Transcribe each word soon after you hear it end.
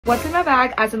What's in my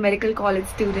bag as a medical college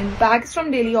student? Bags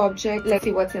from Daily Object. Let's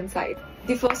see what's inside.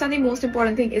 The first and the most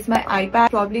important thing is my iPad.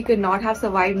 Probably could not have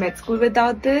survived med school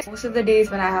without this. Most of the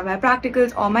days when I have my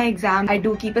practicals or my exams, I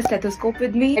do keep a stethoscope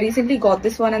with me. I recently got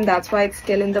this one and that's why it's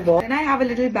still in the box. Then I have a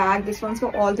little bag. This one's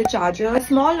for all the chargers. A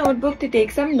small notebook to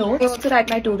take some notes. I also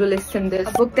write my to-do lists in this.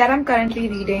 A book that I'm currently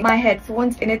reading. My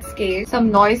headphones in its case.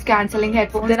 Some noise cancelling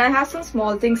headphones. Then I have some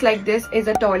small things like this is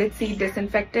a toilet seat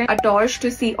disinfectant. A torch to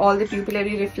see all the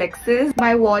pupillary reflexes.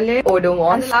 My wallet.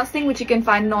 Odomos. And the last thing which you can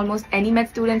find in almost any med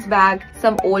student's bag.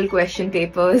 Some old question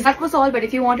papers. That was all, but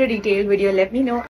if you want a detailed video, let me know.